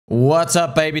What's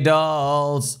up, baby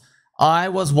dolls? I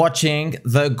was watching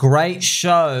the great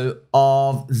show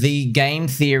of the Game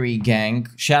Theory gang.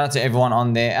 Shout out to everyone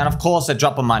on there. And of course, they're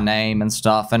dropping my name and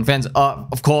stuff. And friends,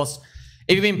 of course,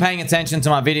 if you've been paying attention to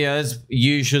my videos,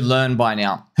 you should learn by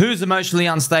now. Who's emotionally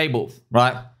unstable,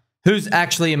 right? Who's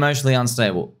actually emotionally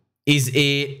unstable? Is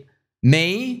it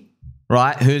me,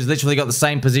 right? Who's literally got the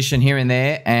same position here and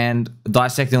there and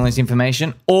dissecting all this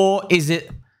information? Or is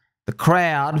it the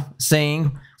crowd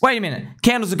seeing, wait a minute,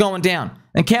 candles are going down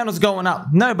and candles are going up.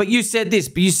 No, but you said this,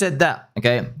 but you said that.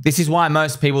 Okay, this is why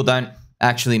most people don't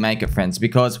actually make it, friends,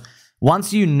 because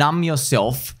once you numb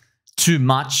yourself too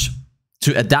much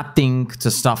to adapting to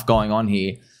stuff going on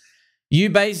here, you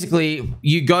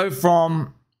go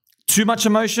from too much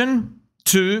emotion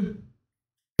to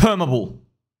perma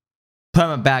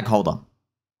bag holder.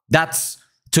 That's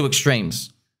two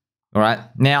extremes. All right,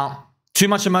 now too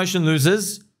much emotion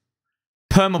loses,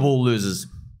 perma loses.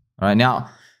 All right, now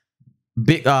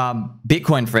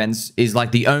Bitcoin, friends, is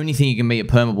like the only thing you can be a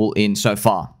perma in so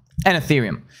far, and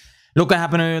Ethereum. Look what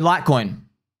happened to Litecoin,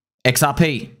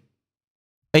 XRP,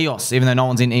 EOS, even though no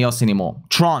one's in EOS anymore.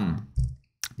 Tron,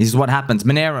 this is what happens.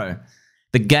 Monero,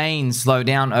 the gains slow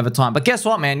down over time. But guess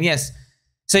what, man? Yes.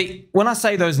 See, when I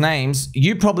say those names,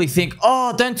 you probably think,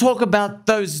 oh, don't talk about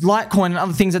those Litecoin and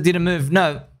other things that didn't move.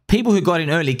 No, people who got in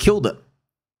early killed it.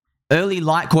 Early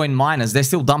Litecoin miners, they're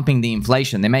still dumping the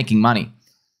inflation. They're making money.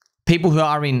 People who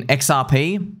are in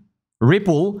XRP,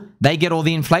 Ripple, they get all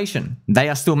the inflation. They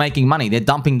are still making money. They're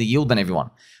dumping the yield on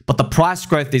everyone. But the price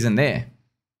growth isn't there.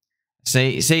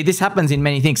 See, this happens in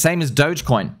many things. Same as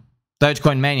Dogecoin.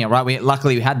 Dogecoin mania, right?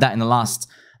 Luckily, we had that in the last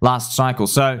cycle.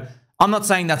 So I'm not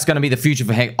saying that's going to be the future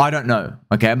for Hex. I don't know.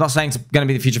 Okay, I'm not saying it's going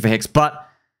to be the future for Hex. But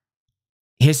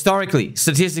historically,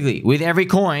 statistically, with every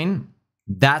coin,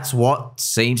 that's what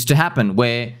seems to happen,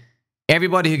 where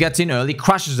everybody who gets in early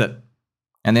crushes it.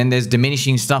 And then there's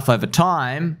diminishing stuff over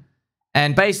time.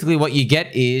 And basically what you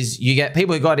get is you get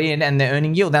people who got in and they're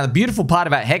earning yield. Now, the beautiful part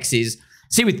about Hex is,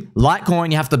 see, with Litecoin,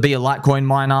 you have to be a Litecoin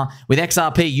miner. With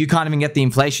XRP, you can't even get the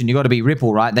inflation. You got to be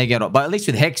Ripple, right? They get it. But at least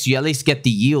with Hex, you at least get the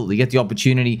yield. You get the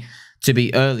opportunity to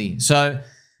be early. So,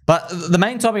 but the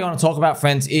main topic I want to talk about,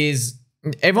 friends, is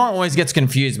everyone always gets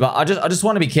confused, but I just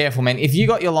want to be careful, man. If you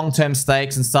got your long-term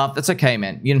stakes and stuff, that's okay,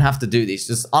 man. You don't have to do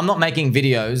this. I'm not making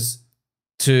videos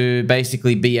to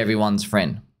basically be everyone's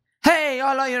friend. Hey,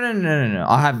 I like you. No.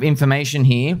 I have information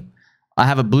here. I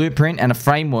have a blueprint and a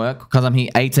framework because I'm here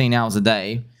 18 hours a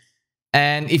day.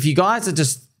 And if you guys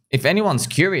are if anyone's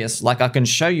curious, like I can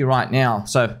show you right now.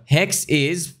 So Hex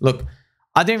is, look,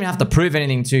 I don't even have to prove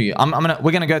anything to you.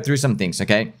 We're gonna go through some things,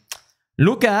 okay?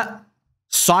 Look at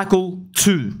cycle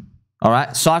 2, all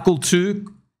right? Cycle 2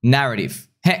 narrative,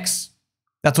 Hex.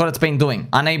 That's what it's been doing.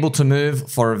 Unable to move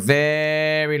for a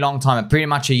very long time, pretty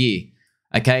much a year,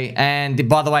 okay? And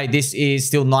by the way, this is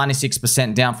still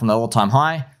 96% down from the all-time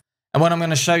high. And what I'm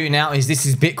going to show you now is this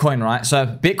is Bitcoin, right? So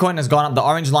Bitcoin has gone up. The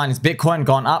orange line is Bitcoin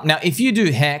gone up. Now, if you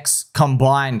do Hex,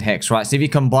 combined Hex, right? So if you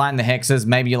combine the Hexes,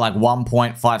 maybe you're like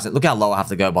 1.5. Look how low I have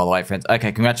to go, by the way, friends.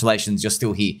 Okay, congratulations. You're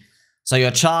still here. So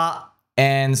your chart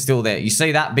and still there. You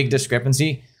see that big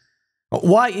discrepancy?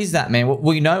 Why is that, man?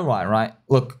 We know, right?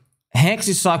 Look, Hex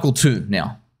is cycle 2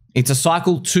 now. It's a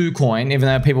cycle 2 coin, even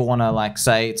though people want to like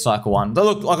say it's cycle 1. But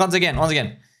look, once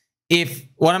again, if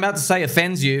what I'm about to say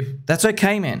offends you, that's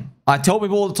okay, man. I tell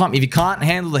people all the time, if you can't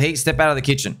handle the heat, step out of the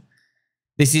kitchen.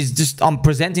 This is just, I'm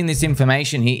presenting this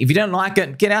information here. If you don't like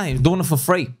it, get out here. I'm doing it for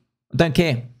free. I don't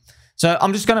care. So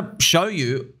I'm just going to show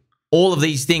you all of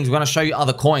these things. We're going to show you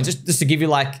other coins just to give you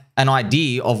like an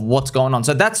idea of what's going on.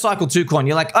 So that's cycle 2 coin.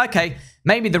 You're like, okay,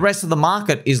 maybe the rest of the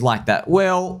market is like that.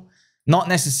 Well, not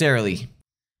necessarily,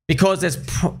 because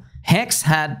Hex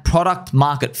had product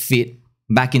market fit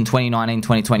back in 2019,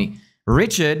 2020.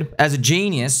 Richard, as a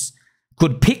genius,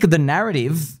 could pick the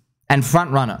narrative and front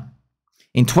run it.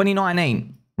 In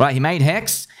 2019, right, he made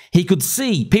Hex. He could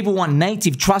see people want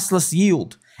native trustless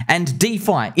yield and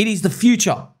DeFi. It is the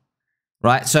future,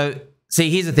 right? So, see,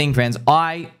 here's the thing, friends.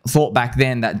 I thought back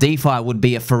then that DeFi would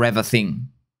be a forever thing.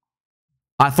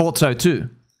 I thought so too.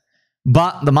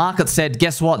 But the market said,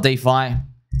 guess what, DeFi?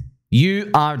 You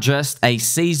are just a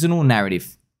seasonal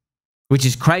narrative, which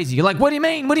is crazy. You're like, what do you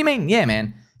mean? What do you mean? Yeah,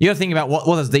 man. You got to think about what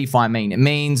does DeFi mean? It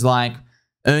means like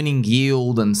earning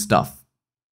yield and stuff.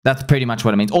 That's pretty much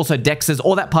what it means. Also, DEXs,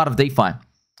 all that part of DeFi.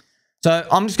 So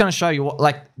I'm just going to show you what,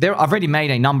 like, I've already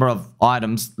made a number of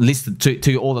items listed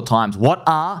to you all the times. What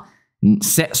are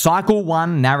cycle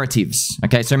 1 narratives?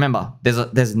 Okay, so remember,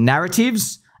 there's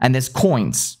narratives and there's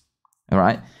coins. All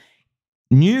right.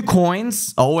 new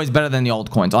coins are always better than the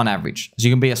old coins on average. So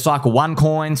you can be a cycle 1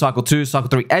 coin, cycle 2, cycle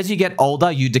 3. As you get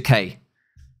older, you decay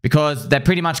because they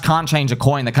pretty much can't change a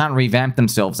coin. They can't revamp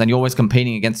themselves, and you're always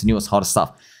competing against the newest, hottest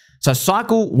stuff. So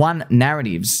cycle 1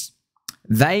 narratives,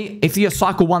 if you're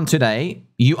cycle 1 today,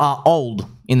 you are old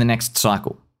in the next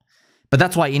cycle. But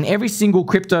that's why in every single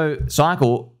crypto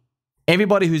cycle,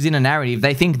 everybody who's in a narrative,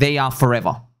 they think they are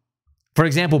forever. For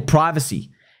example,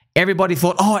 privacy. Everybody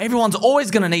thought, oh, everyone's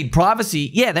always going to need privacy.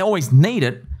 Yeah, they always need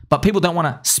it, but people don't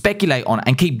want to speculate on it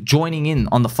and keep joining in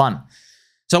on the fun.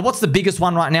 So what's the biggest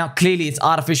one right now? Clearly, it's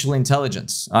artificial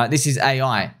intelligence. All right, this is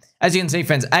AI. As you can see,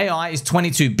 friends, AI is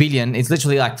 22 billion. It's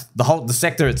literally like the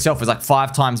sector itself is like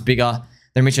 5 times bigger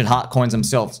than Richard Hart coins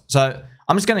themselves. So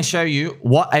I'm just going to show you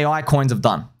what AI coins have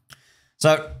done.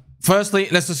 So firstly,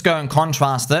 let's just go and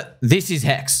contrast it. This is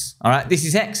Hex. All right, this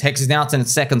is Hex. Hex is now in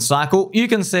its 2nd cycle. You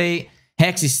can see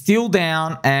Hex is still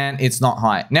down and it's not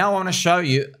high. Now I want to show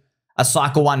you a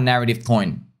cycle 1 narrative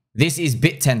coin. This is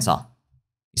Bittensor.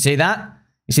 You see that?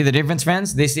 You see the difference,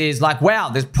 friends? This is like, wow,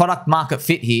 there's product market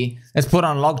fit here. Let's put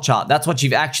on a log chart. That's what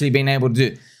you've actually been able to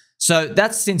do. So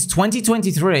that's since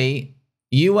 2023,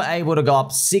 you were able to go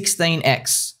up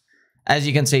 16x, as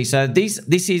you can see. So this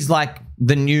is like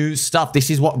the new stuff. This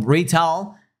is what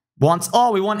retail wants.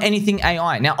 Oh, we want anything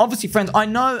AI. Now, obviously, friends, I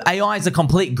know AI is a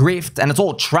complete grift and it's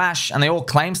all trash and they all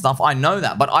claim stuff. I know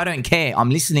that, but I don't care.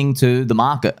 I'm listening to the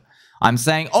market. I'm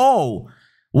saying, oh,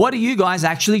 what are you guys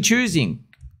actually choosing?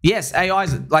 Yes, AI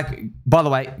is like, by the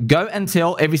way, go and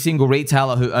tell every single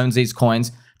retailer who owns these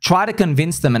coins, try to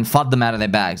convince them and FUD them out of their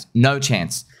bags. No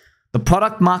chance. The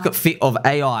product market fit of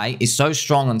AI is so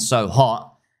strong and so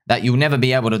hot that you'll never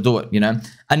be able to do it, you know.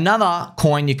 Another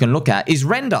coin you can look at is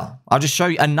Render. I'll just show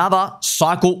you another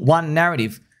cycle 1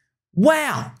 narrative.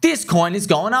 Wow, this coin is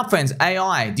going up, friends.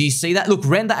 AI, do you see that? Look,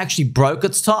 Render actually broke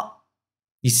its top.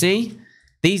 You see?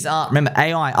 These are, remember,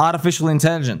 AI, artificial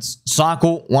intelligence,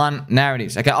 cycle 1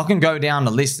 narratives. Okay, I can go down the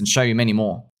list and show you many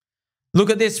more. Look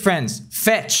at this, friends.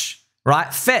 Fetch,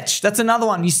 right? Fetch, that's another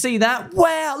one. You see that?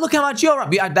 Wow, look how much you're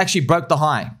up. I actually broke the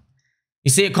high.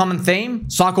 You see a common theme?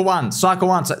 Cycle 1, cycle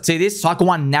 1. So, see this? Cycle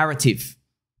 1 narrative.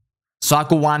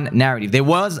 Cycle 1 narrative. There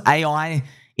was AI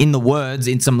in the words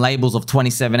in some labels of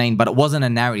 2017, but it wasn't a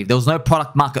narrative. There was no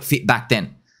product market fit back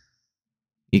then.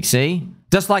 You see?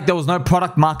 Just like there was no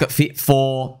product market fit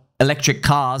for electric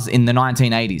cars in the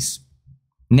 1980s.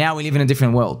 Now we live in a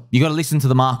different world. You got to listen to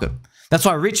the market. That's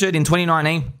why Richard in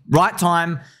 2019, right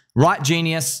time, right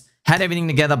genius, had everything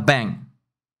together, bang.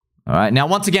 All right. Now,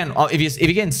 once again, if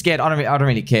you're getting scared, I don't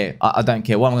really care. I don't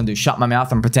care. What I'm going to do, shut my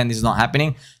mouth and pretend this is not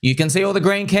happening. You can see all the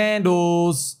green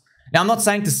candles. Now, I'm not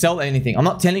saying to sell anything. I'm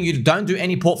not telling you to don't do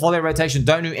any portfolio rotation.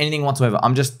 Don't do anything whatsoever.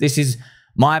 This is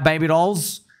my baby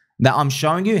dolls that I'm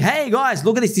showing you. Hey, guys,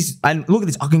 look at this. And look at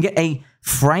this. I can get a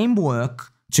framework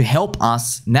to help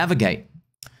us navigate.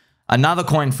 Another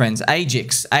coin, friends,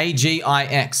 AGIX,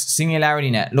 AGIX, Singularity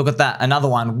Net. Look at that. Another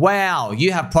one. Wow,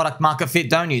 you have product market fit,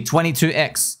 don't you?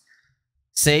 22x.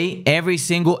 See, every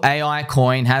single AI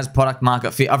coin has product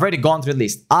market fit. I've already gone through the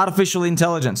list. Artificial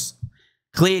intelligence,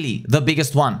 clearly the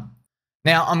biggest one.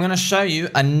 Now, I'm going to show you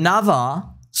another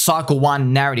cycle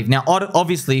 1 narrative. Now,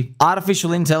 obviously,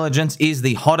 artificial intelligence is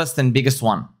the hottest and biggest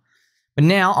one. But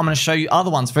now I'm going to show you other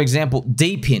ones. For example,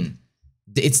 DePIN.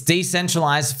 It's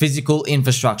decentralized physical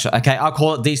infrastructure. Okay, I'll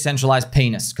call it decentralized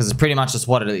penis because it's pretty much just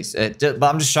what it is. But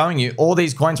I'm just showing you all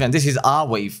these coins, man. This is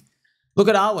Arweave. Look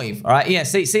at Arweave, all right? Yeah,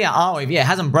 see how Arweave, yeah,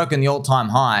 hasn't broken the all-time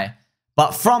high.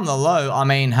 But from the low, I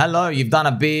mean, hello, you've done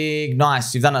a big,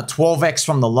 nice. You've done a 12x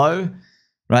from the low.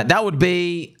 Right, that would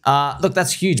be, look,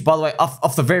 that's huge. By the way,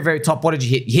 off the very, very top, what did you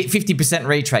hit? You hit 50%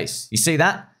 retrace. You see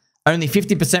that? Only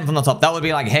 50% from the top. That would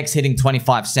be like Hex hitting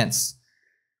 25 cents.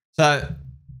 So,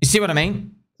 you see what I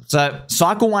mean? So,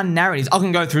 cycle 1 narratives. I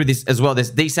can go through this as well. There's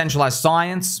decentralized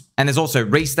science, and there's also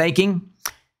ReStaking.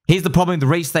 Here's the problem with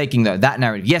the ReStaking, though, that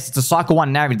narrative. Yes, it's a cycle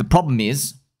 1 narrative. The problem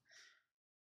is,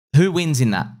 who wins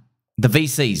in that? The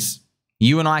VCs.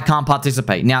 You and I can't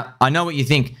participate. Now, I know what you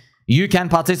think. You can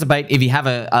participate if you have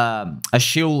a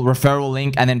shill referral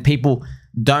link and then people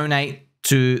donate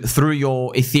through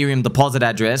your Ethereum deposit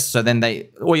address. So then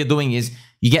all you're doing is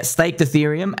you get staked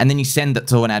Ethereum and then you send it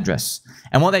to an address.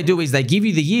 And what they do is they give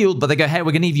you the yield, but they go, hey,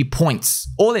 we're going to give you points.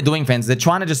 All they're doing, friends, they're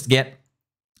trying to just get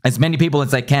as many people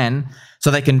as they can so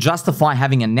they can justify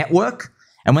having a network.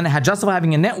 And when they justify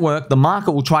having a network, the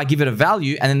market will try to give it a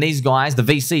value. And then these guys, the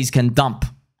VCs, can dump.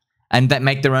 And that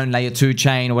make their own layer 2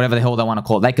 chain or whatever the hell they want to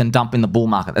call it. They can dump in the bull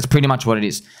market. That's pretty much what it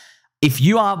is. If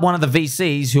you are one of the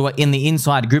VCs who are in the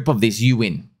inside group of this, you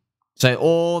win. So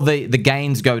all the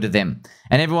gains go to them.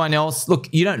 And everyone else, look,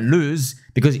 you don't lose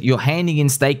because you're handing in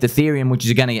staked Ethereum, which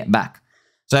you're going to get back.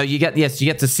 So you get, yes, you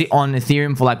get to sit on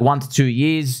Ethereum for like 1 to 2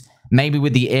 years. Maybe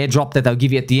with the airdrop that they'll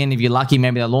give you at the end, if you're lucky,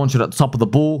 maybe they'll launch it at the top of the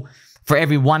bull. For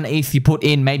every 1 ETH you put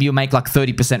in, maybe you'll make like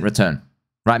 30% return,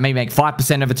 right? Maybe make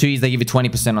 5% over 2 years, they give you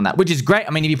 20% on that, which is great. I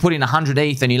mean, if you put in 100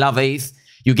 ETH and you love ETH,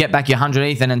 you get back your 100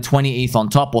 ETH and then 20 ETH on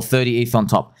top or 30 ETH on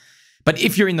top. But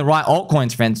if you're in the right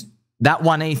altcoins, friends, that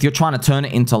 1 ETH, you're trying to turn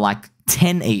it into like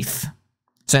 10 ETH.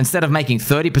 So instead of making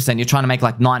 30%, you're trying to make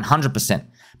like 900%.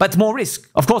 But it's more risk.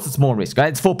 Of course, it's more risk, right?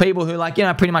 It's for people who like, you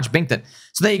know, pretty much binked it.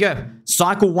 So there you go.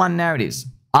 Cycle 1 narratives,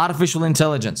 artificial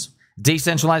intelligence,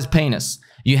 decentralized penis.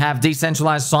 You have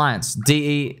decentralized science,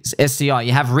 DESCI.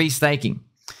 You have ReStaking.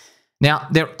 Now,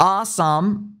 there are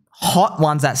some hot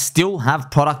ones that still have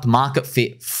product market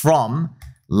fit from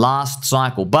last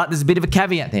cycle. But there's a bit of a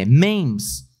caveat there.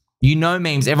 Memes. You know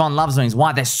memes. Everyone loves memes.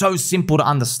 Why? They're so simple to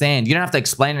understand. You don't have to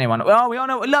explain to anyone. Oh, we all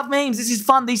know. We love memes. This is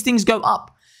fun. These things go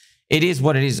up. It is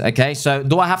what it is, okay? So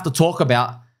do I have to talk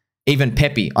about even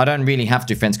Pepe? I don't really have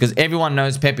to, friends, because everyone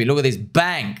knows Pepe. Look at this.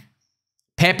 Bang.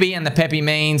 Pepe and the Pepe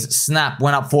means snap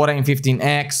went up 14,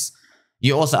 15x.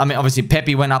 You also, I mean, obviously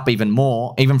Pepe went up even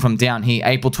more, even from down here,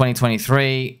 April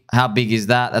 2023. How big is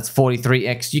that? That's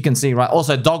 43x. You can see, right?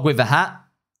 Also, dog with a hat,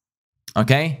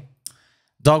 okay?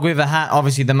 Dog with a hat,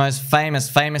 obviously the most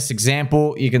famous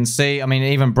example. You can see, I mean,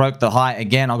 it even broke the high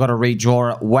again. I've got to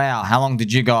redraw it. Wow, how long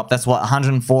did you go up? That's what,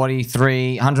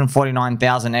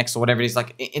 149,000x or whatever it is.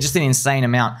 Like, it's just an insane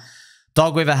amount.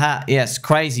 Dog with a hat, yes,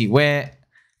 crazy.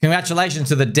 Congratulations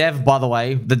to the dev, by the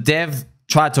way. The dev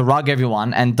tried to rug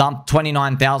everyone and dumped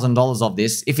 $29,000 of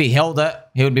this. If he held it,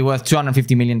 he would be worth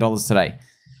 $250 million today.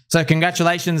 So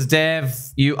congratulations, Dev.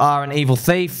 You are an evil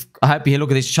thief. I hope you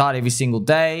look at this chart every single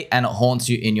day and it haunts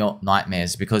you in your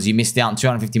nightmares because you missed out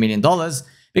on $250 million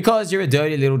because you're a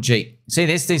dirty little G. See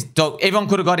this dog. Everyone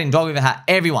could have got in dog with a hat.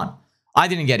 Everyone. I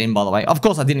didn't get in, by the way. Of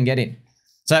course, I didn't get in.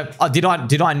 So did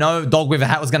I know dog with a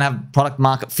hat was going to have product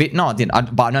market fit? No, I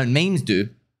didn't. But I know memes do.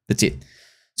 That's it.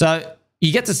 So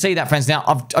you get to see that, friends.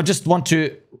 Now, I just want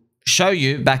to show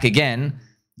you back again.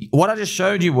 What I just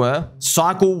showed you were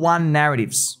cycle 1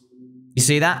 narratives. You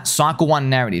see that? Cycle 1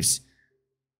 narratives.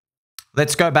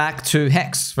 Let's go back to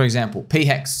Hex, for example.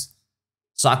 P-Hex.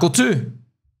 Cycle 2.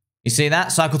 You see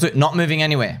that? Cycle 2, not moving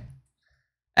anywhere.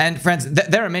 And friends,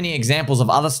 there are many examples of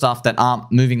other stuff that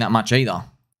aren't moving that much either.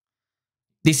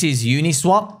 This is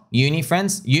Uniswap. Uni,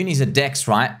 friends. Uni's a DEX,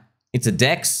 right? It's a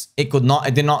DEX. It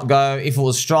did not go. If it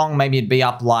was strong, maybe it'd be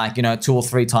up like, you know, 2 or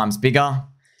 3 times bigger.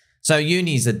 So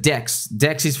Uni is a DEX.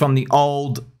 DEX is from the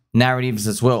old narratives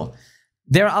as well.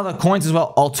 There are other coins as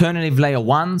well, alternative layer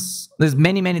 1s. There's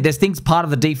there's things part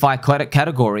of the DeFi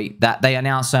category that they are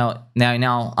now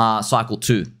cycle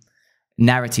 2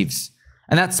 narratives.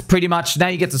 And that's pretty much, now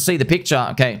you get to see the picture.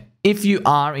 Okay, if you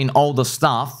are in older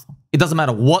stuff, it doesn't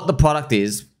matter what the product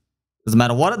is, doesn't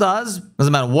matter what it does,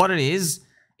 doesn't matter what it is,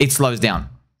 it slows down.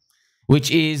 Which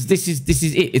is, this is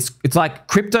it. It's like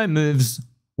crypto moves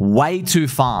way too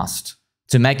fast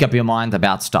to make up your mind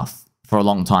about stuff for a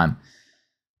long time.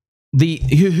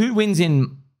 Who wins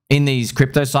in these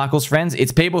crypto cycles, friends?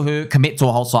 It's people who commit to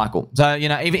a whole cycle. So, you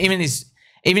know, even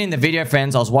in the video,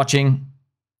 friends, I was watching,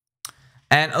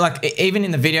 and like even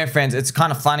in the video, friends, it's kind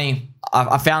of funny.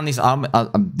 I found this. I'll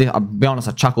be honest,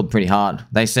 I chuckled pretty hard.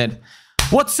 They said,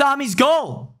 "What's Sommi's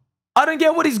goal? I don't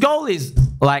get what his goal is."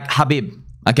 Like Habib.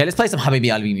 Okay, let's play some Habibi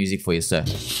Albi music for you, sir.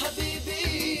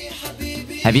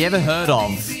 Have you ever heard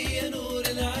of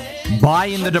buy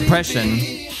in the depression,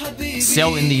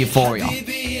 sell in the euphoria?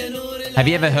 Have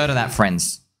you ever heard of that,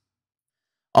 friends?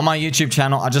 On my YouTube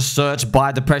channel, I just search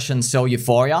buy depression, sell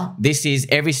euphoria. This is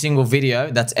every single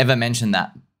video that's ever mentioned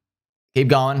that. Keep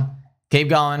going. Keep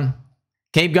going.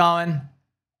 Keep going.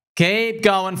 Keep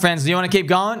going, friends. Do you want to keep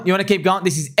going? You want to keep going?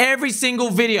 This is every single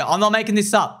video. I'm not making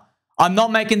this up. I'm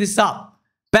not making this up.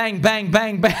 Bang, bang,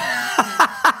 bang, bang.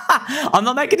 I'm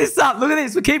not making this up. Look at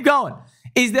this. We keep going.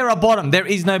 Is there a bottom? There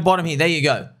is no bottom here. There you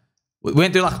go. We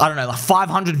went through like, I don't know, like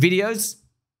 500 videos.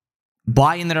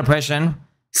 Buy in the depression,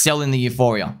 sell in the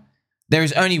euphoria. There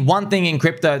is only one thing in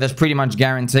crypto that's pretty much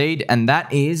guaranteed, and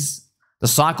that is the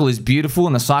cycle is beautiful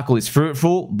and the cycle is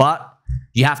fruitful, but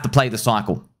you have to play the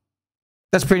cycle.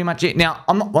 That's pretty much it. Now,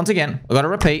 once again, I've got to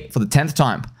repeat for the 10th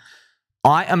time.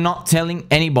 I am not telling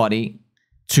anybody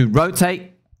to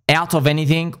rotate out of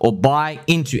anything or buy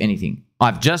into anything.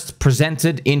 I've just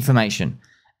presented information.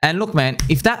 And look, man,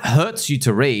 if that hurts you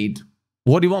to read,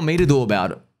 what do you want me to do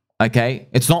about it? Okay?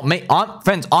 It's not me.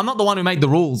 Friends, I'm not the one who made the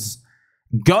rules.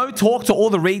 Go talk to all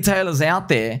the retailers out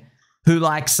there who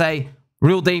like say,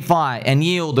 real DeFi and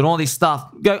yield and all this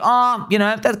stuff. Go, you know,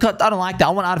 I don't like that. I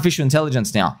want artificial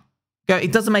intelligence now. Go,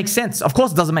 it doesn't make sense. Of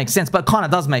course it doesn't make sense, but it kind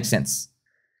of does make sense.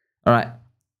 All right.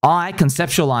 I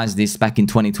conceptualized this back in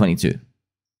 2022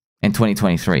 and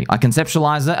 2023. I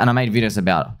conceptualized it and I made videos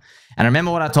about it. And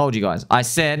remember what I told you guys. I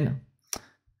said,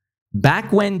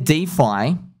 back when DeFi,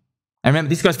 and remember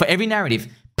this goes for every narrative,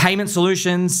 payment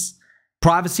solutions,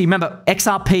 privacy. Remember,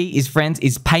 XRP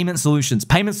is payment solutions.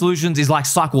 Payment solutions is like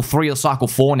cycle 3 or cycle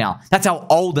 4 now. That's how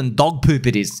old and dog poop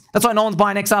it is. That's why no one's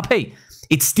buying XRP.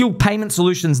 It's still payment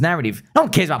solutions narrative. No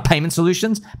one cares about payment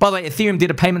solutions. By the way, Ethereum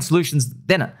did a payment solutions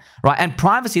then, right? And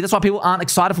privacy, that's why people aren't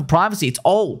excited for privacy. It's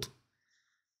old.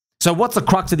 So what's the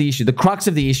crux of the issue? The crux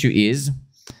of the issue is,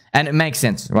 and it makes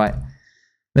sense, right?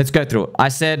 Let's go through it. I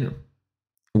said,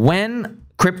 when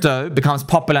crypto becomes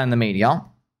popular in the media,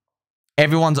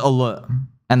 everyone's alert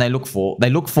and they look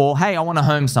for, hey, I want a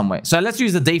home somewhere. So let's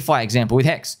use the DeFi example with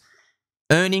Hex.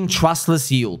 Earning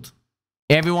trustless yield.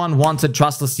 Everyone wanted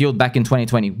trustless yield back in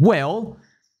 2020. Well,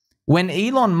 when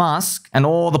Elon Musk and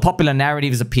all the popular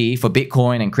narratives appear for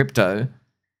Bitcoin and crypto,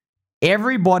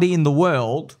 everybody in the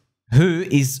world who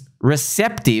is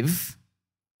receptive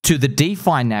to the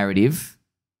DeFi narrative,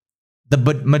 the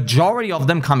majority of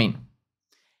them come in.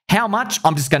 How much?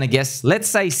 I'm just going to guess. Let's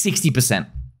say 60%.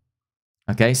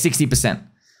 Okay, 60%.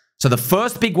 So the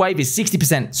first big wave is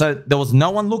 60%. So there was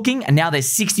no one looking, and now there's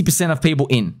 60% of people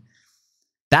in.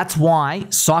 That's why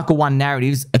cycle 1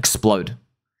 narratives explode.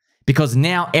 Because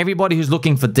now everybody who's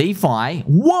looking for DeFi,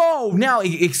 whoa, now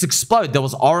it's exploded. There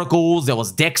was oracles, there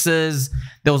was dexes,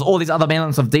 there was all these other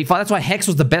elements of DeFi. That's why Hex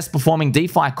was the best performing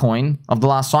DeFi coin of the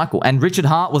last cycle. And Richard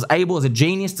Hart was able as a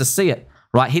genius to see it,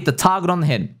 right? Hit the target on the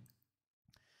head.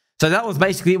 So that was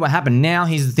basically what happened. Now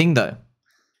here's the thing though.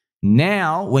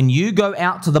 Now, when you go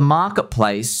out to the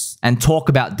marketplace and talk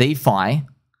about DeFi,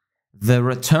 the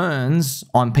returns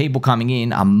on people coming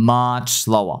in are much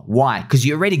slower. Why? Because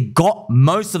you already got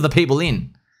most of the people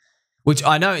in, which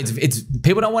I know it's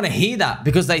people don't want to hear that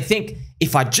because they think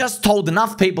if I just told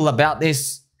enough people about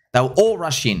this, they'll all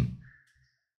rush in.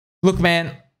 Look,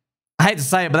 man, I hate to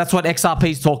say it, but that's what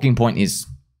XRP's talking point is.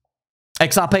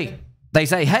 XRP, they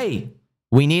say, hey,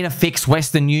 we need to fix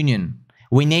Western Union.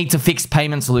 We need to fix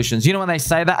payment solutions. You know when they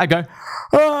say that, I go,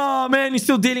 oh man, you're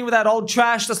still dealing with that old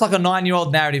trash. That's like a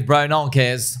 9-year-old narrative, bro. No one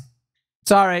cares.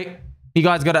 Sorry, you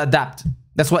guys got to adapt.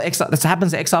 That's what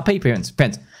happens to XRP parents.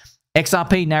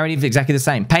 XRP narrative exactly the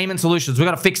same. Payment solutions. We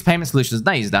got to fix payment solutions.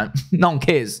 No, you don't. No one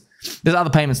cares. There's other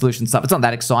payment solution stuff. It's not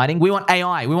that exciting. We want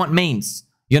AI. We want memes.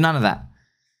 You're none of that.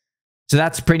 So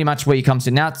that's pretty much where you come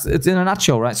to. Now it's in a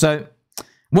nutshell, right? So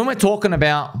when we're talking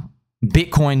about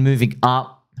Bitcoin moving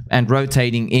up and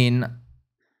rotating in,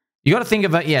 you got to think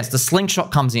of it, yes, the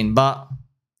slingshot comes in, but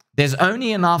there's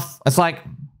only enough. It's like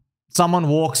someone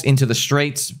walks into the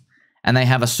streets and they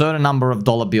have a certain number of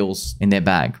dollar bills in their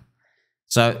bag.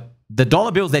 So the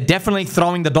dollar bills, they're definitely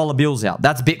throwing the dollar bills out.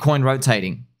 That's Bitcoin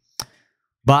rotating.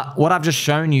 But what I've just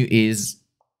shown you is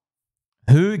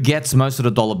who gets most of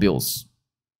the dollar bills.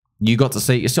 You got to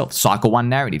see it yourself. Cycle 1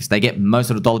 narratives. They get most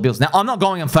of the dollar bills. Now, I'm not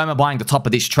going and FOMO buying the top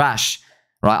of this trash,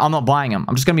 right? I'm not buying them.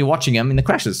 I'm just going to be watching them in the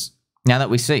crashes now that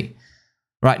we see.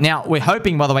 Right now, we're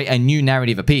hoping, by the way, a new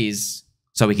narrative appears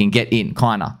so we can get in,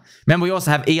 kind of. Remember, we also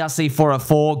have ERC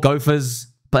 404, Gophers,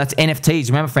 but that's NFTs.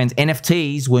 Remember, friends,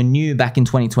 NFTs were new back in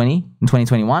 2020 and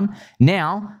 2021.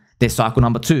 Now, they're cycle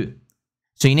number 2.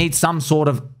 So you need some sort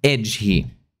of edge here.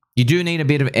 You do need a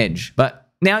bit of edge.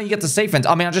 But now you get to see, friends.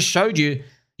 I mean, I just showed you.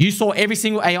 You saw every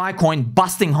single AI coin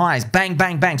busting highs. Bang,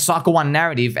 bang, bang. Cycle 1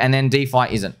 narrative, and then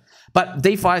DeFi isn't. But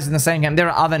DeFi is in the same game. There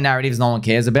are other narratives no one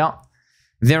cares about.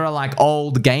 There are like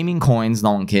old gaming coins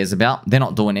no one cares about. They're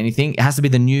not doing anything. It has to be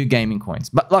the new gaming coins.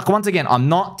 But like, once again, I'm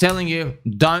not telling you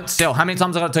don't sell. How many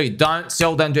times I got to tell you don't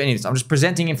sell, don't do any of this? I'm just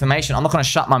presenting information. I'm not going to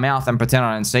shut my mouth and pretend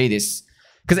I don't see this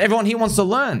because everyone here wants to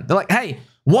learn. They're like, hey,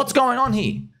 what's going on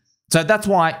here? So that's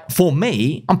why, for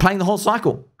me, I'm playing the whole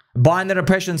cycle. Buying the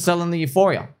depression, selling the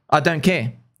euphoria. I don't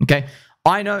care, okay?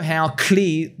 I know how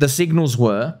clear the signals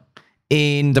were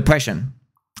in depression.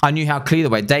 I knew how clear they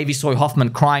were. Davey Soy Hoffman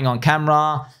crying on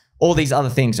camera, all these other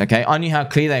things, okay? I knew how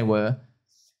clear they were.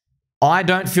 I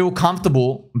don't feel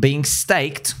comfortable being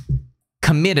staked,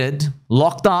 committed,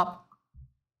 locked up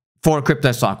for a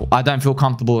crypto cycle. I don't feel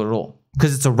comfortable at all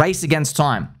because it's a race against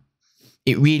time.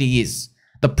 It really is.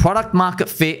 The product market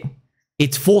fit,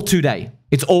 it's for today.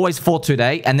 It's always for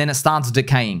today, and then it starts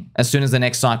decaying as soon as the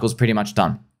next cycle is pretty much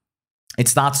done. It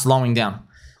starts slowing down.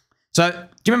 So, do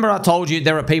you remember I told you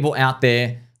there are people out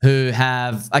there who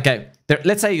have, okay,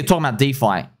 let's say you're talking about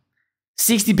DeFi.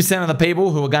 60% of the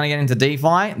people who are going to get into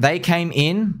DeFi, they came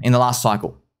in the last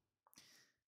cycle.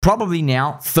 probably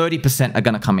now 30% are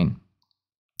going to come in.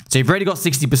 So you've already got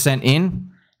 60%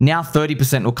 in. Now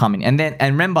 30% will come in. And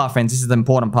remember, friends, this is the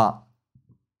important part.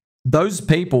 Those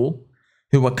people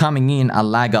who are coming in are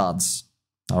laggards.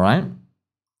 All right?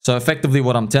 So effectively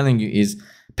what I'm telling you is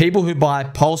people who buy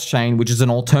Pulse Chain, which is an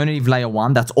alternative layer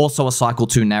 1, that's also a cycle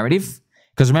 2 narrative.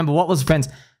 Because remember, what was, friends,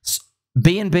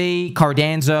 BNB,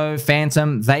 Corridanzo,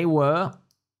 Fantom, they were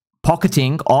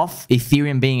pocketing off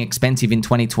Ethereum being expensive in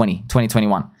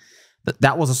 2021.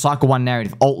 That was a cycle 1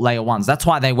 narrative, alt layer 1s. That's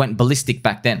why they went ballistic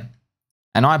back then.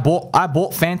 And I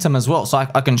bought Fantom as well. So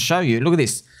I can show you. Look at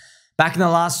this. Back in the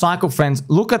last cycle, friends,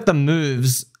 look at the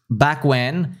moves back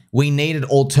when we needed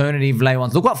alternative layer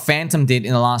 1s. Look what Fantom did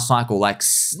in the last cycle. Like,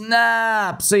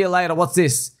 snap, see you later. What's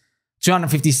this?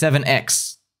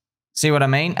 257x. See what I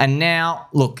mean? And now,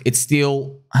 look, it's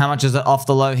still, how much is it off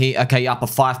the low here? Okay, up a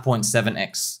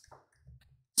 5.7x.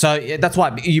 So that's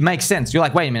why you make sense. You're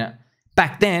like, wait a minute.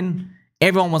 Back then,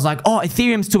 everyone was like, oh,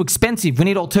 Ethereum's too expensive. We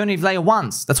need alternative layer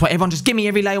 1s. That's why everyone just give me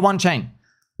every layer 1 chain.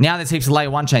 Now there's heaps of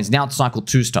layer 1 chains. Now it's cycle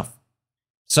 2 stuff.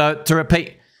 So to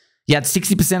repeat, you had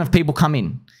 60% of people come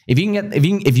in. If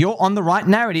you're on the right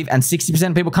narrative and 60%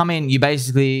 of people come in,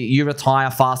 you retire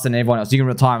faster than everyone else. You can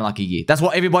retire in like a year. That's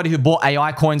what everybody who bought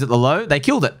AI coins at the low, they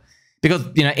killed it. Because,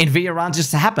 you know, Nvidia runs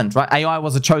just happened, right? AI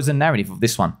was a chosen narrative of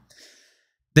this one.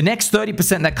 The next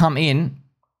 30% that come in,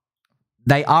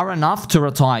 they are enough to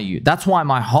retire you. That's why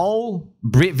my whole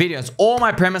videos, all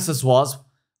my premises was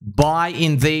buy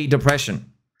in the depression.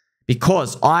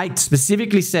 Because I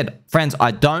specifically said, friends,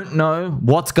 I don't know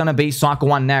what's going to be cycle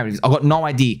 1 narratives. I've got no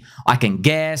idea. I can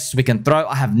guess, we can throw.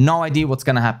 I have no idea what's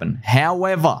going to happen.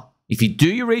 However, if you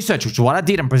do your research, which is what I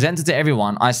did and presented to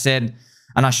everyone, I said,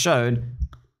 and I showed,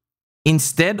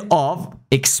 instead of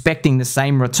expecting the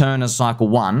same return as cycle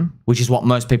 1, which is what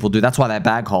most people do, that's why they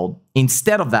bag hold.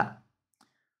 Instead of that,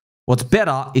 what's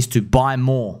better is to buy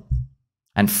more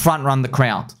and front run the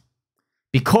crowd.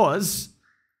 Because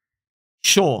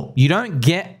sure, you don't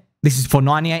get, this is for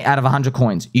 98 out of 100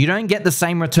 coins, you don't get the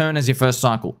same return as your first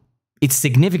cycle. It's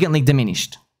significantly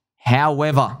diminished.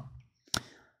 However,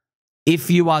 if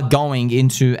you are going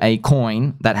into a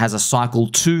coin that has a cycle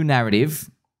 2 narrative,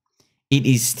 it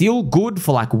is still good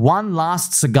for like one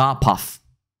last cigar puff.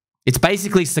 It's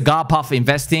basically cigar puff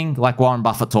investing like Warren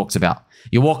Buffett talks about.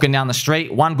 You're walking down the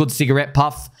street, one good cigarette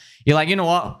puff. You're like, you know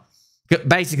what?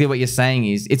 Basically what you're saying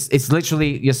is, it's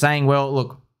literally, you're saying, well,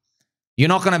 look, you're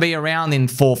not going to be around in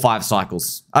 4 or 5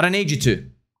 cycles. I don't need you to.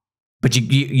 But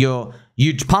you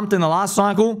pumped in the last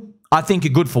cycle. I think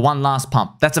you're good for one last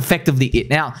pump. That's effectively it.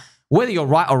 Now, whether you're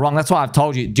right or wrong, that's why I've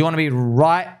told you, do you want to be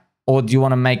right or do you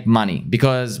want to make money?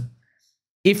 Because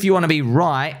if you want to be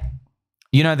right,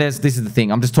 you know, this is the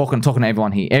thing. I'm just talking to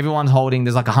everyone here. Everyone's holding,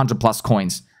 there's like 100+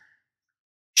 coins.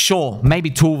 Sure,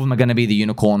 maybe 2 of them are going to be the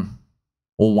unicorn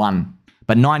or 1.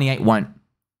 But 98 won't.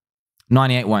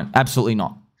 98 won't. Absolutely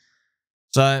not.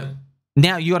 So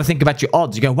now you got to think about your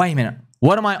odds. You go, wait a minute.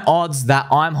 What are my odds that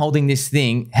I'm holding this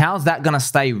thing? How's that going to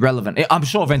stay relevant? I'm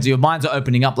sure, friends, your minds are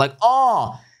opening up like,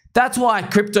 oh, that's why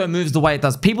crypto moves the way it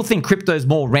does. People think crypto is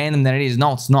more random than it is.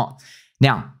 No, it's not.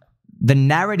 Now, the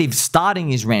narrative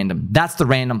starting is random. That's the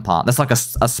random part. That's like a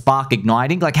spark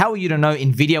igniting. Like, how are you to know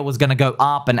NVIDIA was going to go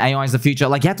up and AI is the future?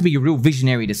 Like, you have to be a real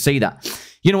visionary to see that.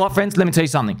 You know what, friends? Let me tell you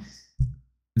something.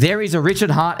 There is a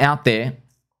Richard Hart out there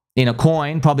in a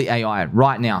coin, probably AI,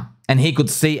 right now. And he could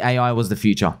see AI was the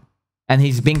future. And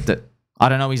he's binked it. I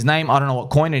don't know his name. I don't know what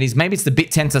coin it is. Maybe it's the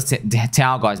Bittensor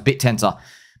tower, guys. Bittensor.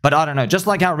 But I don't know. Just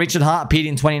like how Richard Hart appeared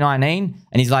in 2019,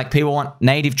 and he's like, people want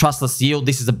native trustless yield.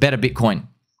 This is a better Bitcoin.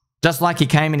 Just like he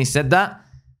came and he said that,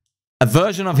 a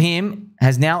version of him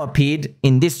has now appeared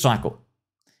in this cycle.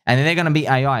 And then they're going to be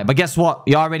AI. But guess what?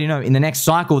 You already know, in the next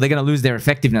cycle, they're going to lose their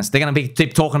effectiveness. They're going to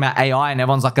keep talking about AI, and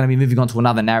everyone's like going to be moving on to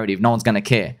another narrative. No one's going to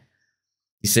care.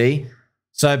 You see?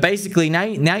 So basically, now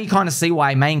you kind of see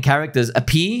why main characters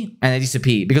appear and they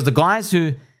disappear. Because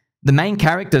the main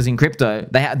characters in crypto,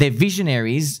 they're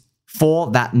visionaries for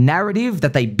that narrative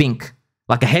that they bink.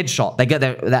 Like a headshot. They get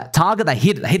that target, they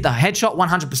hit the headshot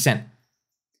 100%.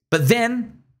 But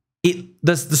then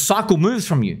the cycle moves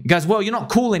from you. It goes, well, you're not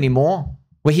cool anymore.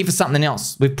 We're here for something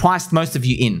else. We've priced most of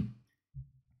you in.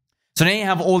 So now you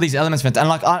have all these elements. And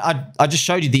like I just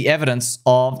showed you the evidence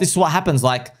of this is what happens.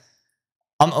 Like,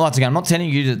 once again, I'm not telling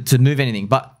you to move anything,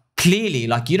 but clearly,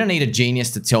 like, you don't need a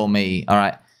genius to tell me, all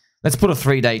right, let's put a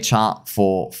 3-day chart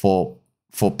for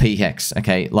PHEX,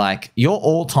 okay? Like, your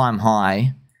all-time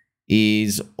high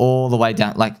is all the way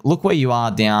down. Like, look where you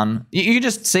are down. You can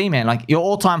just see, man, like, your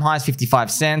all-time high is 55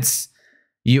 cents.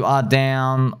 You are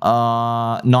down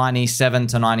 97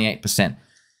 to 98%.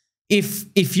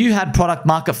 if you had product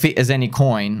market fit as any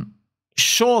coin,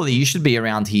 surely you should be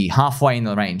around here, halfway in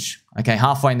the range. Okay,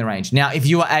 halfway in the range. Now, if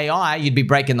you were AI, you'd be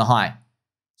breaking the high.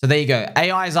 So there you go.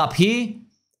 AI is up here.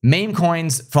 Meme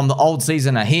coins from the old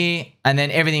season are here, and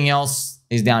then everything else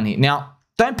is down here. Now,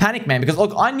 don't panic, man, because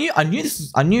look, I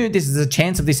knew this is a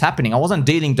chance of this happening. I wasn't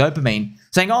dealing dopamine,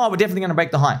 saying, "Oh, we're definitely going to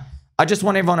break the high." I just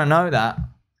want everyone to know that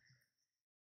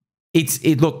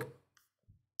look,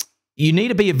 you need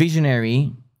to be a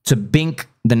visionary to bink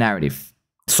the narrative,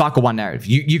 cycle one narrative.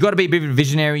 You got to be a bit of a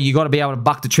visionary. You got to be able to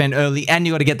buck the trend early, and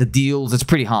you got to get the deals. It's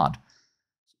pretty hard,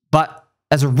 but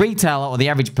as a retailer or the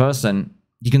average person,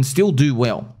 you can still do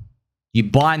well. You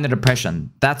buy in the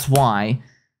depression. That's why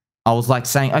I was like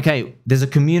saying, okay, there's a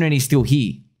community still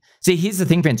here. See, here's the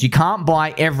thing, friends. You can't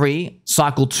buy every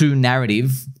cycle 2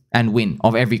 narrative and win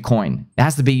of every coin. It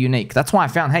has to be unique. That's why I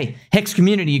found, hey, Hex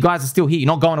community, you guys are still here. You're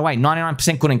not going away.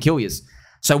 99% couldn't kill you.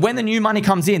 So when the new money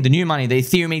comes in, the new money, the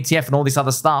Ethereum ETF and all this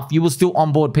other stuff, you will still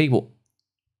onboard people.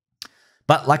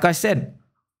 But like I said,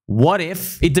 what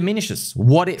if it diminishes?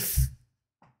 What if?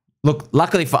 Look,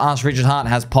 luckily for us, Richard Hart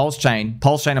has Pulse Chain and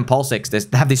PulseX.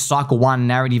 They have this cycle 1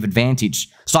 narrative advantage.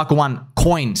 Cycle 1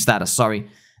 coin status, sorry.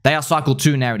 They are cycle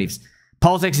 2 narratives.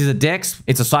 PulseX is a DEX.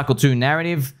 It's a cycle 2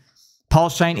 narrative.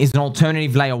 Pulse Chain is an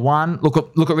alternative layer 1. Look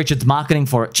at Richard's marketing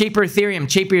for it. Cheaper Ethereum,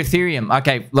 cheaper Ethereum.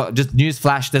 Okay, look, just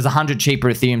newsflash. There's 100 cheaper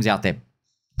Ethereums out there.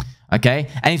 Okay,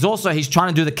 and he's trying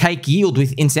to do the cake yield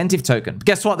with incentive token. But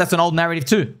guess what? That's an old narrative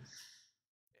too.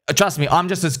 Trust me, I'm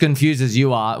just as confused as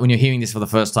you are when you're hearing this for the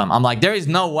first time. I'm like, there is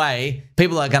no way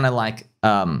people are going to like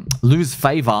lose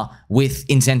favor with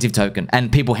incentive token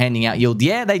and people handing out yield.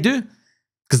 Yeah, they do.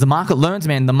 Because the market learns,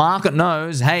 man. The market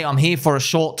knows, hey, I'm here for a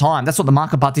short time. That's what the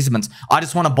market participants, I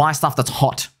just want to buy stuff that's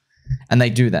hot. And they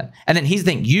do that. And then here's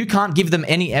the thing. You can't give them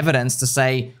any evidence to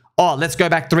say, oh, let's go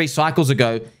back 3 cycles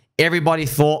ago. Everybody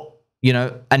thought, you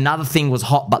know, another thing was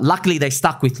hot. But luckily, they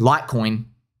stuck with Litecoin.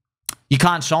 You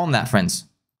can't show them that, friends.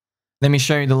 Let me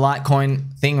show you the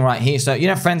Litecoin thing right here. So, you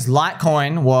know, friends,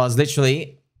 Litecoin was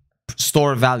literally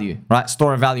store of value, right?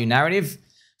 Store of value narrative,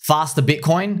 faster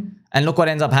Bitcoin. And look what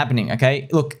ends up happening, okay?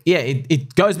 Look, yeah,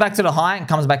 it goes back to the high and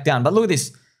comes back down. But look at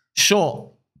this.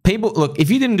 Sure, people, look, if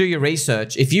you didn't do your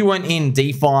research, if you weren't in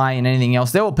DeFi and anything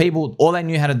else, there were people, all they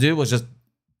knew how to do was just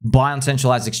buy on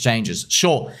centralized exchanges.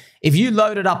 Sure, if you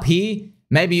load it up here,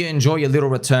 maybe you enjoy your little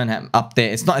return up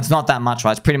there. It's not that much,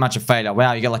 right? It's pretty much a failure.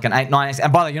 Wow, you get like an 8, 9x.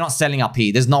 And by the way, you're not selling up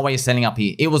here. There's no way you're selling up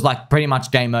here. It was like pretty much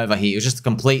game over here. It was just a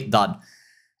complete dud.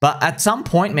 But at some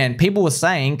point, man, people were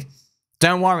saying,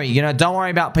 don't worry, you know, don't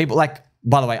worry about people like,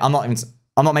 by the way, I'm not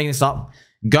making this up.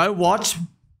 Go watch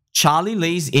Charlie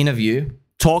Lee's interview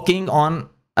talking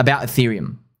about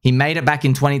Ethereum. He made it back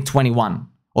in 2021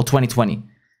 or 2020.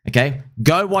 Okay.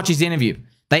 Go watch his interview.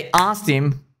 They asked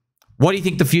him, what do you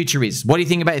think the future is? What do you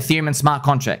think about Ethereum and smart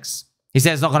contracts? He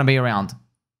says it's not going to be around.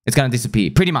 It's going to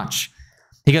disappear. Pretty much.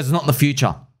 He goes, it's not the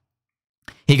future.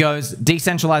 He goes,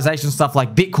 decentralization stuff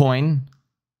like Bitcoin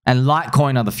and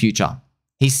Litecoin are the future.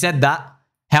 He said that.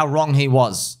 How wrong he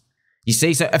was. You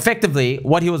see, so effectively,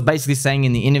 what he was basically saying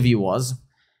in the interview was,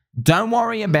 don't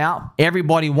worry about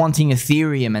everybody wanting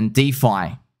Ethereum and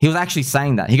DeFi. He was actually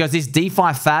saying that. He goes, this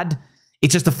DeFi fad,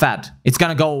 it's just a fad. It's going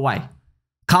to go away.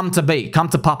 Come to be, come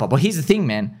to Papa. But here's the thing,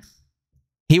 man.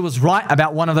 He was right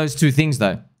about one of those 2 things,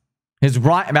 though. He was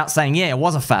right about saying, yeah, it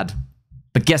was a fad.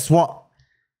 But guess what?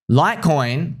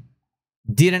 Litecoin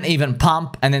didn't even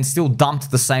pump and then still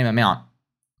dumped the same amount.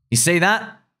 You see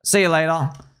that? See you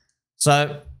later.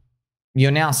 So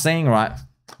you're now seeing, right,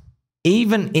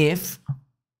 even if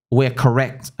we're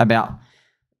correct about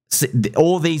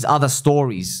all these other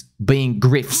stories being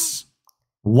grifts,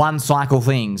 one cycle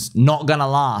things, not going to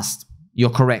last,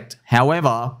 you're correct.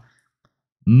 However,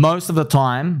 most of the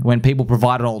time when people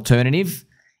provide an alternative,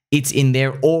 it's in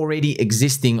their already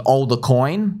existing older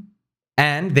coin,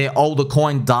 and their older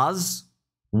coin does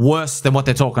worse than what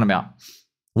they're talking about.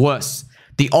 Worse.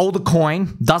 The older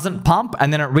coin doesn't pump,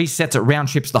 and then it resets, it round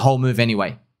trips the whole move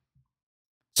anyway.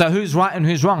 So who's right and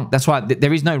who's wrong? That's why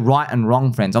there is no right and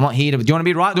wrong, friends. I'm not here to... Do you want to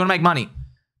be right? Do you want to make money?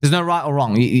 There's no right or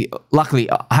wrong.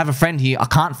 Luckily, I have a friend here. I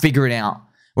can't figure it out.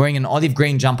 Wearing an olive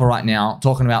green jumper right now,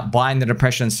 talking about buying the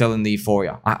depression and selling the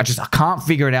euphoria. I can't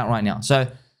figure it out right now. So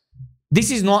this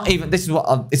is not even... This is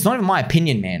what... it's not even my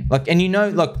opinion, man. Like, and you know...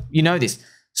 Look, you know this.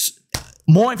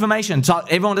 More information so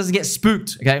everyone doesn't get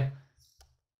spooked, okay?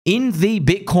 In the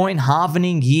Bitcoin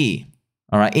halvening year,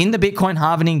 all right, in the Bitcoin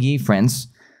halvening year, friends,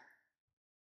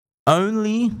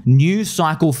 only new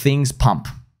cycle things pump.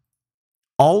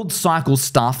 Old cycle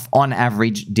stuff on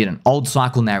average didn't. Old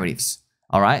cycle narratives,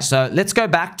 all right? So let's go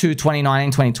back to 2019,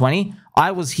 2020.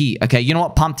 I was here, okay? You know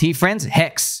what pumped here, friends?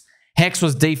 Hex. Hex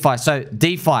was DeFi. So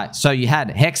DeFi. So you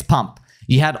had Hex Pump.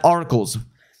 You had Oracles.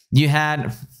 You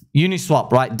had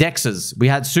Uniswap, right? Dexes. We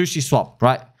had SushiSwap,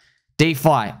 right?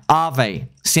 DeFi, Aave,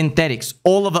 Synthetics,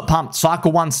 all of it pumped.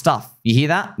 Cycle 1 stuff. You hear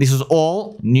that? This is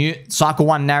all new Cycle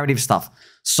 1 narrative stuff.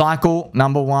 Cycle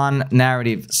number 1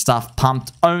 narrative stuff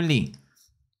pumped only.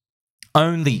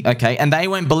 Only, okay? And they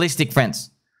went ballistic,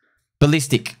 friends.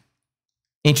 Ballistic.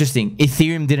 Interesting.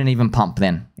 Ethereum didn't even pump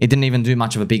then. It didn't even do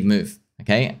much of a big move,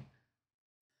 okay?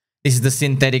 This is the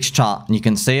Synthetics chart, and you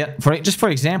can see it. Just for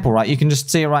example, right? You can just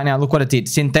see it right now. Look what it did.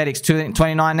 Synthetics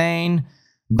 2019,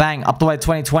 bang, up the way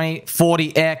 2020,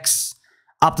 40x,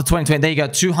 up to 2020. There you go,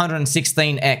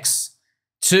 216x.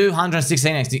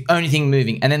 216x, the only thing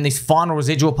moving. And then this final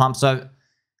residual pump. So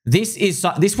this is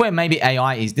where maybe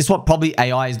AI is. This is what probably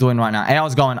AI is doing right now. AI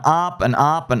is going up and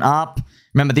up and up.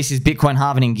 Remember, this is Bitcoin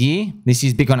halving in gear. This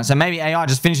is Bitcoin. So maybe AI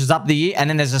just finishes up the year, and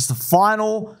then there's just a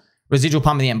final residual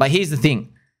pump at the end. But here's the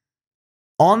thing.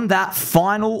 On that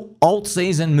final alt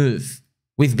season move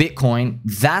with Bitcoin,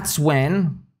 that's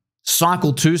when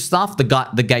cycle 2 stuff,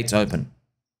 the gates open.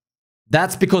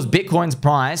 That's because Bitcoin's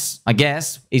price, I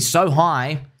guess, is so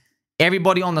high,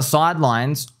 everybody on the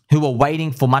sidelines who are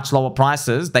waiting for much lower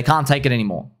prices, they can't take it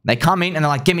anymore. They come in and they're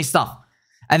like, give me stuff.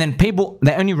 And then people,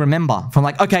 they only remember from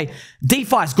like, okay,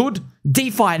 DeFi is good,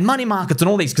 DeFi and money markets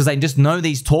and all these, because they just know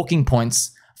these talking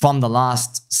points from the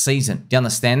last season. Do you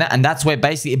understand that? And that's where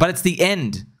basically, but it's the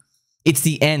end. It's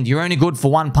the end. You're only good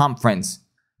for one pump, friends.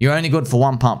 You're only good for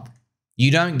one pump.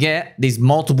 You don't get these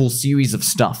multiple series of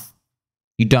stuff.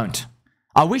 You don't.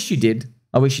 I wish you did.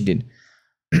 I wish you did.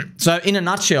 So in a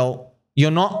nutshell,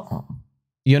 you're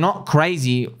not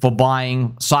crazy for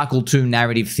buying cycle 2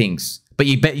 narrative things. But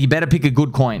you better pick a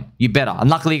good coin. You better. And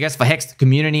luckily, I guess, for Hex, the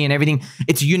community and everything,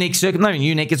 it's a unique not even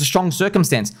unique, it's a strong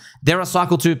circumstance. There are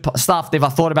cycle 2 stuff that if I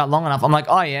thought about long enough, I'm like,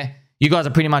 oh yeah, you guys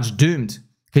are pretty much doomed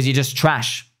because you're just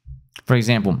trash, for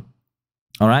example.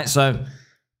 All right, so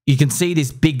you can see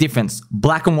this big difference.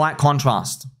 Black and white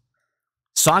contrast.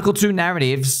 Cycle 2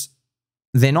 narratives,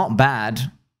 they're not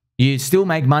bad. You still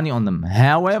make money on them.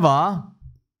 However,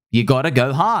 you got to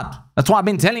go hard. That's why I've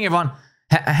been telling everyone,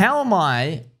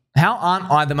 how aren't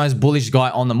I the most bullish guy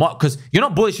on them? What? Because you're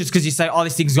not bullish just because you say, oh,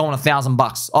 this thing's going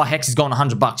 $1,000. Oh, Hex is going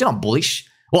 $100. You're not bullish.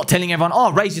 What? Telling everyone,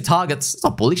 oh, raise your targets. It's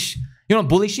not bullish. You know what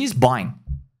bullish is? Buying.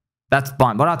 That's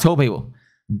buying. But I tell people,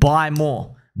 buy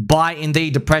more. Buy in the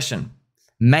depression.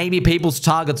 Maybe people's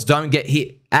targets don't get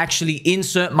hit. Actually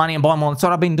insert money and buy more. That's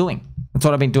what I've been doing. That's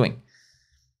what I've been doing.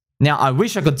 Now, I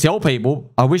wish I could tell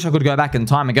people, I wish I could go back in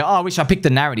time and go, oh, I wish I picked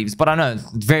the narratives. But I know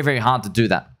it's very, very hard to do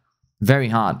that. Very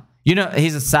hard. You know,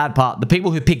 here's a sad part. The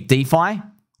people who picked DeFi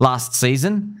last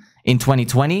season in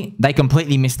 2020, they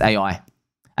completely missed AI.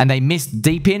 And they missed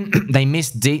DePIN, they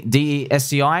missed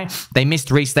DESCI, they missed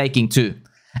ReStaking too.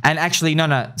 And actually,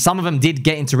 no, some of them did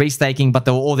get into ReStaking, but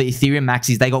they were all the Ethereum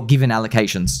maxis, they got given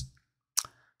allocations.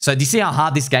 So do you see how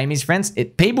hard this game is, friends?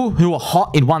 People who are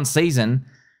hot in one season,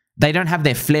 they don't have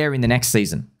their flair in the next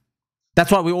season. That's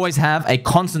why we always have a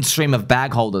constant stream of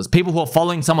bag holders. People who are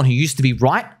following someone who used to be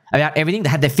right about everything. They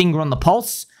had their finger on the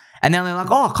pulse. And now they're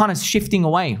like, oh, kind of shifting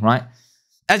away, right?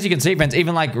 As you can see, friends,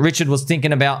 even like Richard was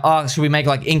thinking about, oh, should we make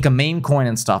like Inca meme coin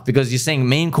and stuff? Because you're seeing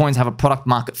meme coins have a product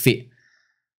market fit.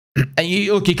 And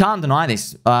look, you can't deny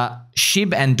this.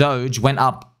 SHIB and Doge went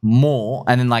up more.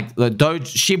 And then like the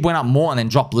SHIB went up more and then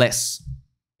dropped less.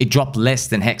 It dropped less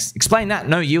than Hex. Explain that.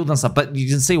 No yield and stuff. But you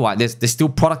can see why. There's still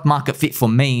product market fit for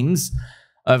memes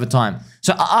over time.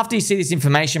 So after you see this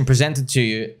information presented to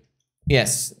you,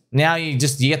 yes, now you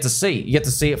get to see. You get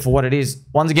to see it for what it is.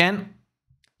 Once again,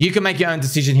 you can make your own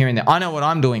decision here and there. I know what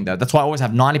I'm doing though. That's why I always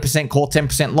have 90% call,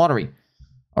 10% lottery.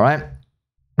 All right?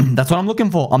 That's what I'm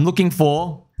looking for. I'm looking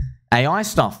for AI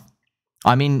stuff.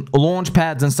 I mean, launch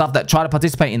pads and stuff that try to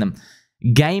participate in them.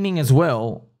 Gaming as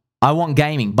well. I want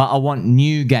gaming, but I want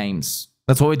new games.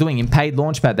 That's what we're doing in paid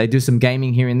launchpad. They do some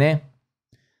gaming here and there.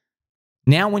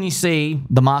 Now, when you see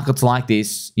the markets like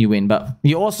this, you win. But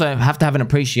you also have to have an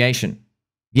appreciation.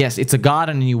 Yes, it's a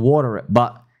garden and you water it.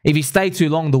 But if you stay too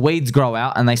long, the weeds grow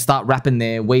out and they start wrapping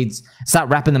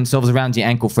themselves around your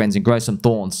ankle, friends, and grow some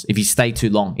thorns if you stay too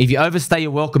long. If you overstay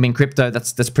your welcome in crypto,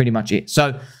 that's pretty much it.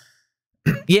 So,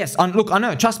 yes, look, I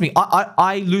know. Trust me,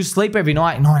 I lose sleep every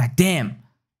night. And I'm like, damn.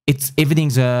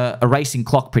 Everything's a racing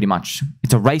clock pretty much.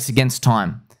 It's a race against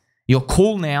time. You're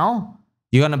cool now.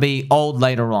 You're going to be old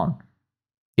later on.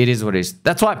 It is what it is.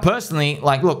 That's why personally,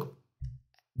 like, look,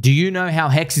 do you know how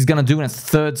Hex is going to do in its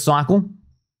third cycle?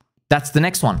 That's the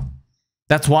next one.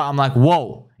 That's why I'm like,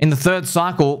 whoa. In the third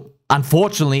cycle,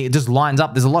 unfortunately, it just lines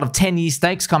up. There's a lot of 10-year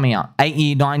stakes coming out.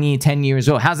 8-year, 9-year, 10-year as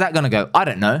well. How's that going to go? I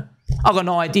don't know. I've got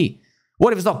no idea.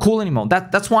 What if it's not cool anymore?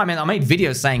 That's why, man, I made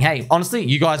videos saying, hey, honestly,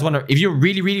 you guys want to, if you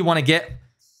really want to get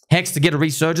Hex to get a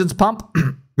resurgence pump,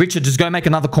 Richard, just go make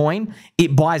another coin.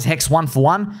 It buys Hex 1 for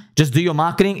 1. Just do your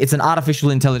marketing. It's an artificial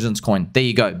intelligence coin. There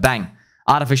you go. Bang.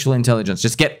 Artificial intelligence.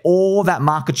 Just get all that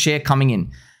market share coming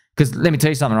in. Because let me tell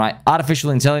you something, right?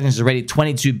 Artificial intelligence is already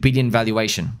 22 billion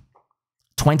valuation.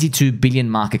 22 billion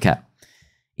market cap.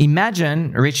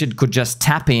 Imagine Richard could just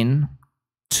tap in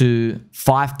to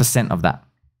 5% of that.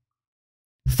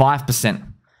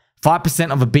 5%.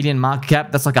 5% of a billion market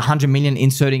cap, that's like 100 million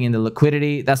inserting in the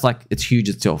liquidity. That's like, it's huge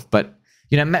itself. But,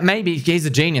 you know, maybe he's a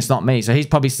genius, not me. So he's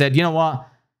probably said, you know what?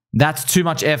 That's too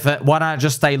much effort. Why don't I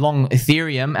just stay long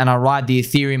Ethereum and I ride the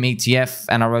Ethereum ETF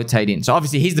and I rotate in? So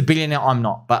obviously he's the billionaire, I'm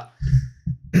not. But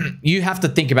you have to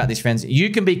think about this, friends.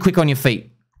 You can be quick on your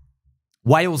feet.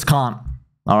 Whales can't.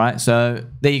 All right, so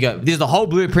there you go. This is the whole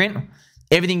blueprint.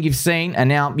 Everything you've seen, and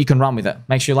now you can run with it.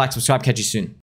 Make sure you like, subscribe, catch you soon.